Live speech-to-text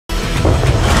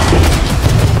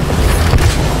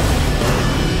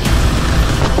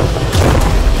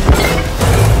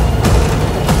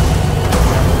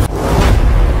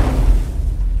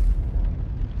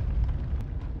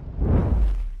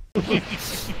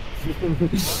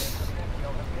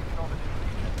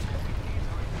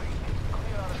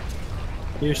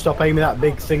You stop aiming that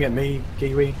big thing at me,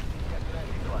 Kiwi.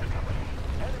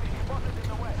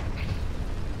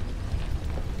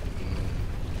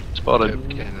 Spotted. Yep,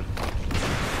 cannon.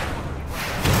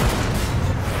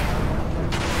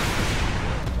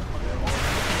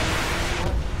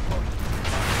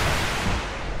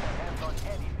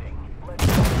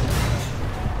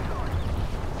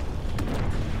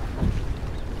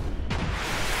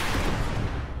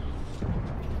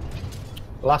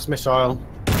 Last missile.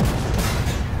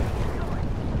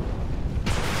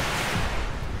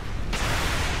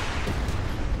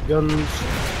 Guns.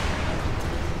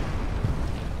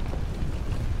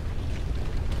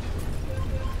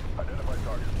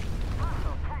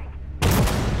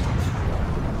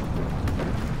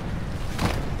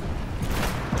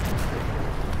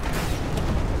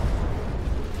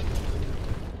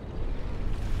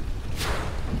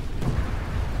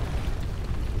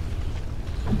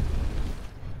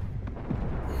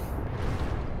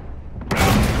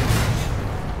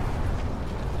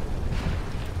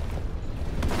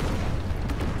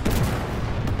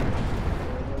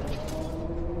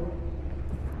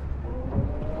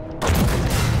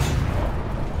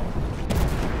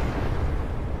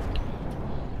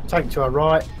 Tank to our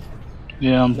right.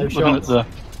 Yeah, I'm No looking shots. at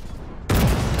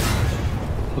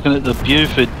the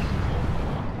Buford.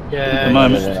 Yeah, At the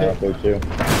moment.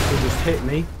 He just hit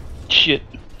me. Shit.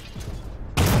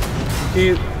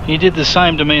 You. He did the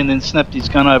same to me and then snapped his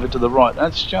gun over to the right.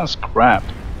 That's just crap.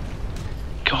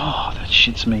 God, that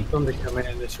shits me. Thunder coming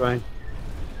in this way.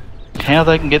 How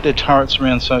they can get their turrets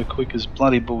around so quick is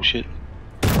bloody bullshit.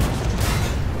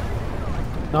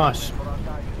 Nice.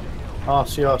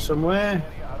 RCR somewhere.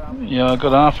 Yeah, I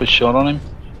got half a shot on him.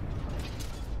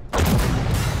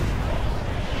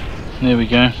 There we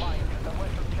go.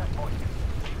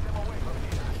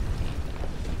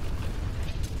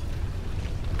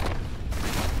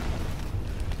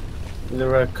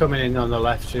 They're coming in on the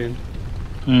left soon.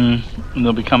 And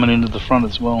they'll be coming into the front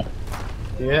as well.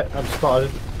 Yeah, I've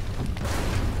spotted.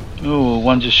 Oh,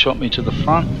 one just shot me to the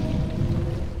front.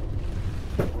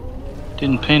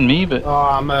 Didn't pin me, but Oh,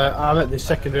 I'm at the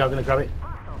secondary. I'm gonna grab it.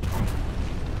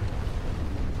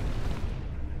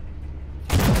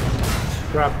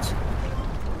 Grabbed.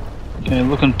 okay,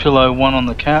 looking pillow one on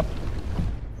the cap.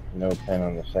 No pen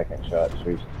on the second shot, so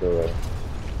he's still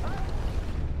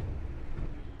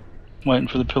Waiting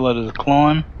for the pillow to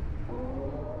climb.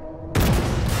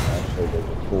 actually there's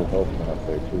a full health one up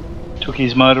there too. Took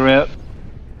his motor out.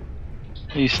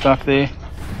 He's stuck there.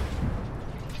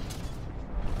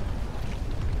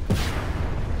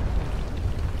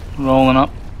 Rolling up.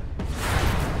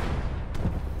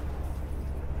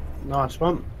 Nice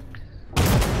one.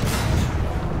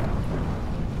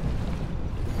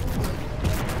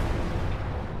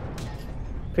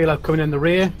 Feel like coming in the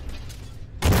rear.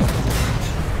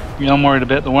 Yeah, I'm worried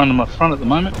about the one in my front at the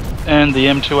moment. And the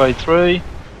M2A3.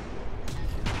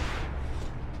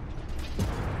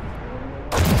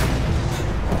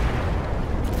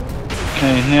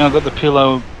 Okay, now I've got the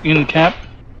pillow in cap.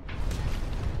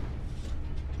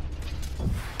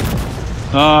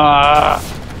 Ah!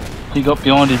 He got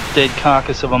behind his dead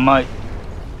carcass of a mate.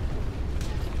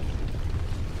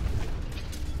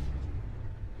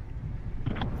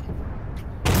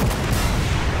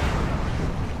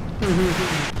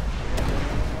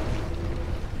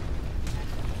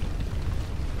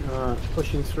 Alright,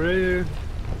 pushing through.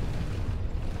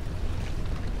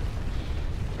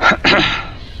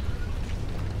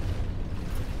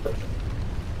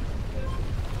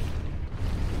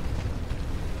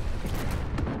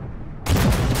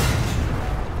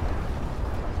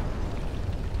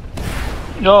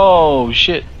 Oh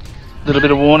shit. Little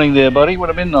bit of warning there, buddy. Would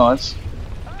have been nice.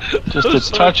 Just a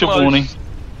So touch of close. warning.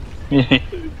 Yeah.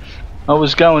 I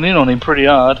was going in on him pretty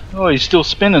hard. Oh, he's still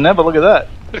spinning. Have a look at that.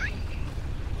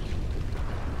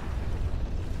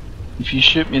 If you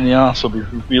shoot me in the arse, I'll be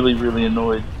really, really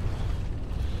annoyed.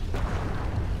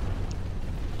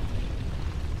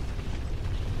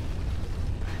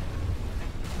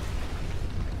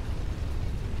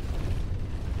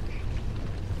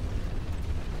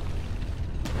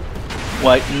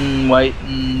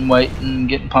 Waiting,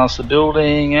 getting past the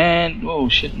building, and oh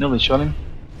shit, nearly shot him.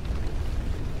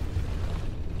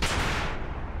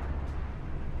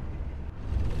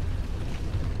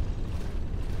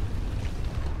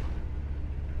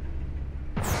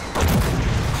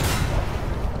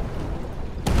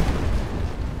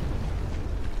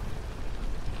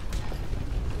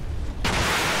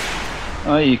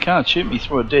 Oh, you can't shoot me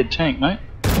through a dead tank,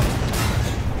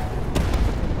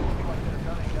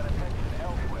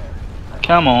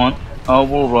 Come on. Oh,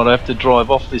 well, right, I have to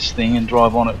drive off this thing and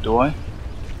drive on it, do I?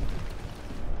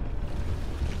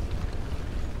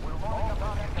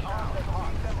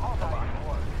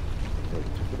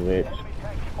 Glitch.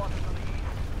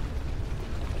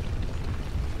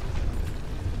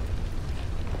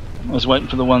 I was waiting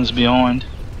for the ones behind.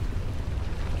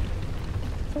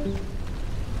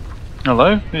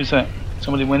 Hello? Who's that?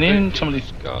 Somebody went in? Somebody...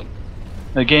 Gone.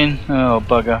 Again? Oh,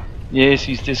 bugger. Yes,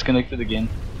 he's disconnected again.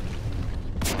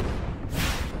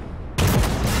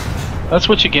 That's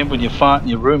what you get when you fart in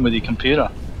your room with your computer.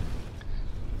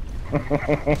 And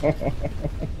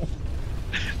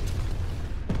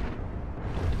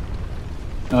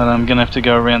I'm gonna have to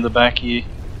go around the back here.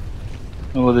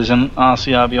 Oh, there's an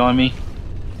RCR behind me.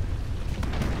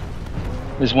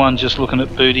 There's one just looking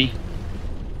at booty.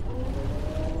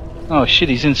 Oh shit,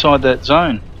 he's inside that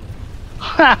zone.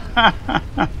 Right,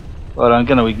 I'm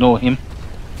gonna ignore him.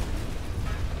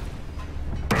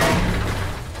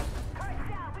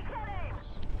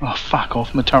 Oh fuck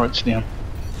off, my turret's down.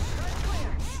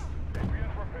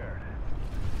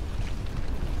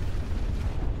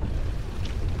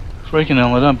 Freaking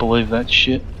hell, I don't believe that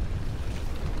shit.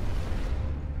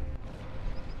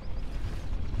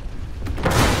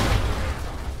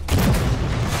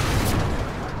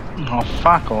 Oh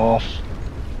fuck off.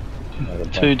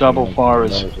 Two double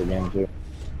firers. Again too.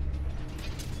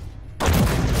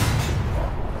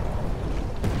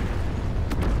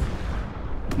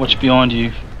 Watch behind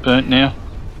you, Burnt now.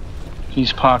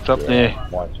 He's parked up there.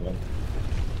 Watching him.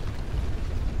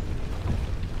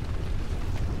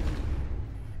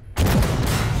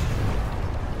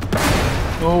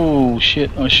 Oh shit,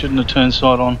 I shouldn't have turned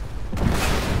side on.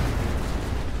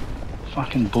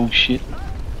 Fucking bullshit.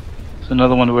 There's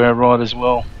another one to our right as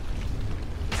well.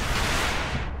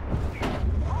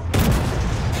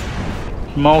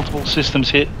 Multiple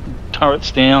systems hit,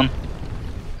 turrets down.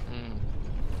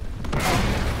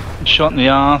 Shot in the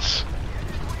arse.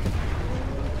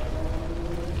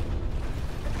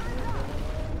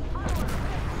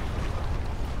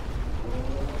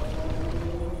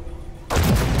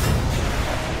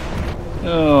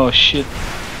 Oh shit.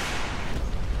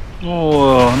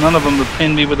 Oh, none of them have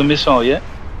pinned me with a missile yet.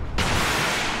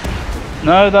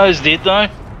 No, those did though.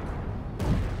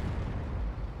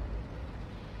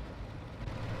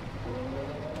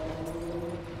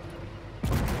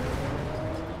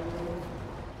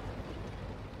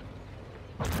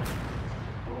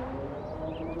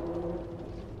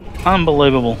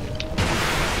 Unbelievable.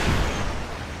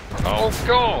 Oh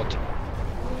God!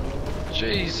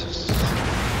 Jesus.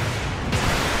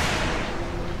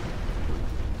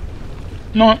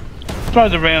 No, throw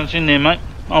the rounds in there, mate.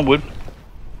 I would.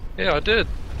 Yeah, I did.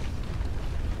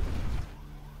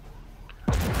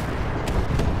 If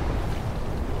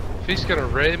he's got a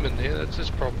ram in there, that's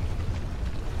his problem.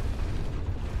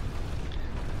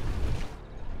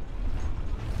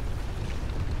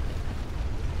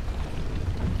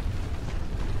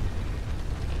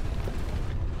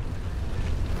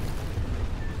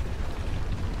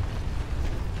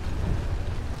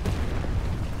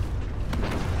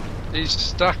 He's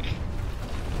stuck.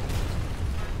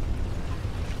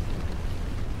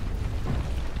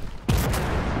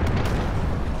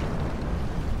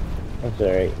 That's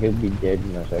alright, he'll be dead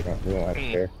in a second. We won't have to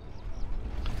care.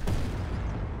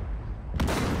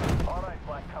 Alright,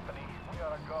 Black Company, we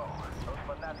gotta go. Those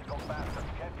fanatical bastards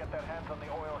can't get their hands on the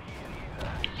oil here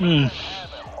either.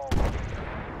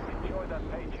 Enjoy that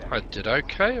paycheck. I did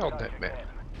okay on that map.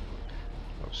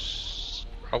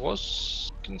 I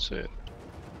was concerned.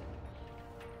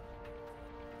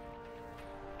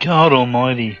 God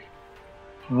almighty.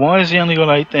 Why has he only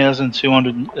got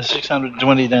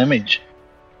 620 damage?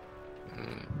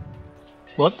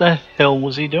 What the hell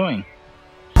was he doing?